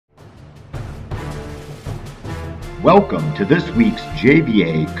Welcome to this week's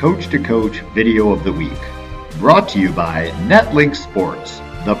JVA Coach to Coach Video of the Week, brought to you by NetLink Sports,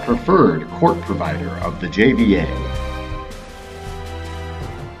 the preferred court provider of the JVA.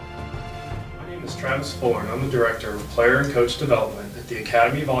 My name is Travis Fuller, and I'm the Director of Player and Coach Development at the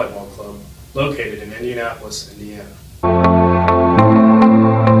Academy Volleyball Club, located in Indianapolis, Indiana.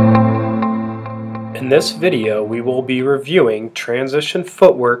 In this video, we will be reviewing transition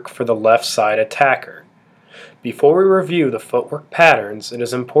footwork for the left side attacker. Before we review the footwork patterns, it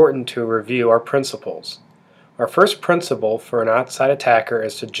is important to review our principles. Our first principle for an outside attacker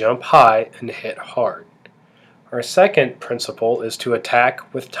is to jump high and hit hard. Our second principle is to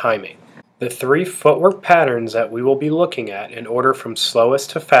attack with timing. The three footwork patterns that we will be looking at in order from slowest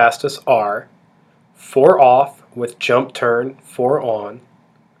to fastest are 4 off with jump turn, 4 on,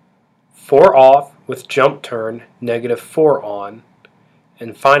 4 off with jump turn, -4 on,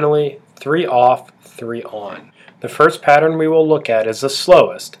 and finally 3 off, 3 on. The first pattern we will look at is the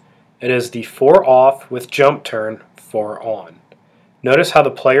slowest. It is the 4 off with jump turn, 4 on. Notice how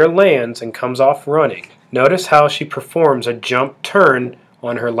the player lands and comes off running. Notice how she performs a jump turn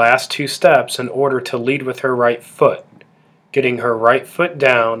on her last 2 steps in order to lead with her right foot, getting her right foot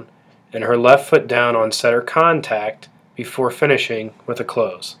down and her left foot down on setter contact before finishing with a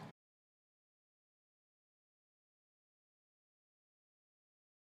close.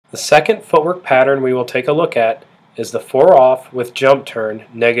 The second footwork pattern we will take a look at is the 4 off with jump turn,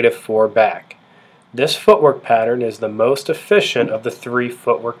 -4 back. This footwork pattern is the most efficient of the 3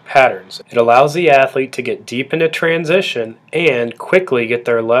 footwork patterns. It allows the athlete to get deep into transition and quickly get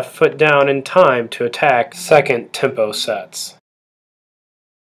their left foot down in time to attack second tempo sets.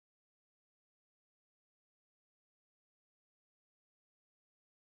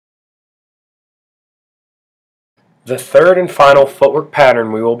 The third and final footwork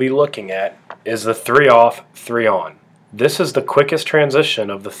pattern we will be looking at is the 3 off, 3 on. This is the quickest transition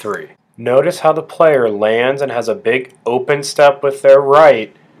of the 3. Notice how the player lands and has a big open step with their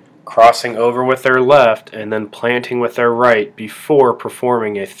right, crossing over with their left, and then planting with their right before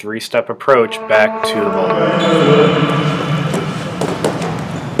performing a 3-step approach back to the ball.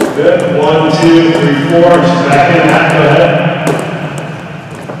 Good. 1, 2, 3, 4. She's back in that. Go ahead.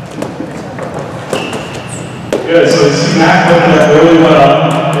 Good, so Mac opened up really well,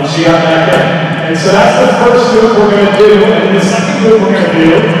 and she got back in. And so that's the first move we're going to do, and the second move we're going to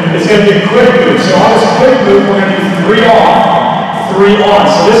do is going to be a quick move. So on this quick move, we're going to do 3 off, 3 on.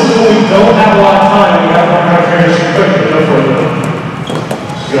 So this is when we don't have a lot of time, and we have one kind of transition quickly. Go for it.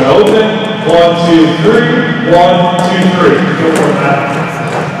 She's going to open, 1, 2, 3, 1, 2, 3. Go for it, Matt.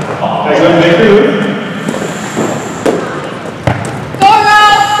 Okay, go make your move.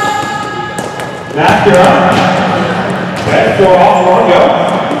 Matt, you're up. Okay, 4 off, 1, go.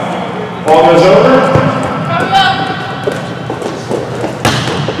 Ball goes over.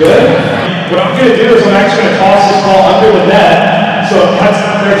 Good. What I'm going to do is I'm actually going to toss this ball under the net so it cuts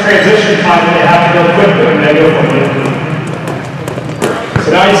their transition time and they have to go quicker and they go from it. So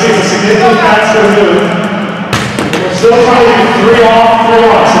now you see it's a significant faster move. We're still trying to do 3 off, 3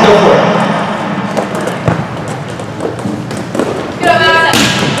 on, so go for it.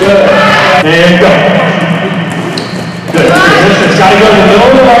 Good. And go. Good. Transition. It's got to go in the middle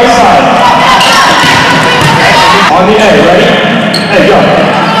of the right side. On the A. Ready? Hey, go.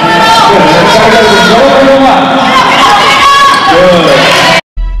 Good. It's got to go to the middle of the left. Good.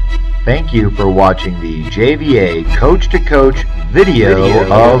 Thank you for watching the JVA Coach to Coach Video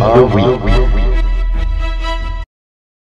of the Week.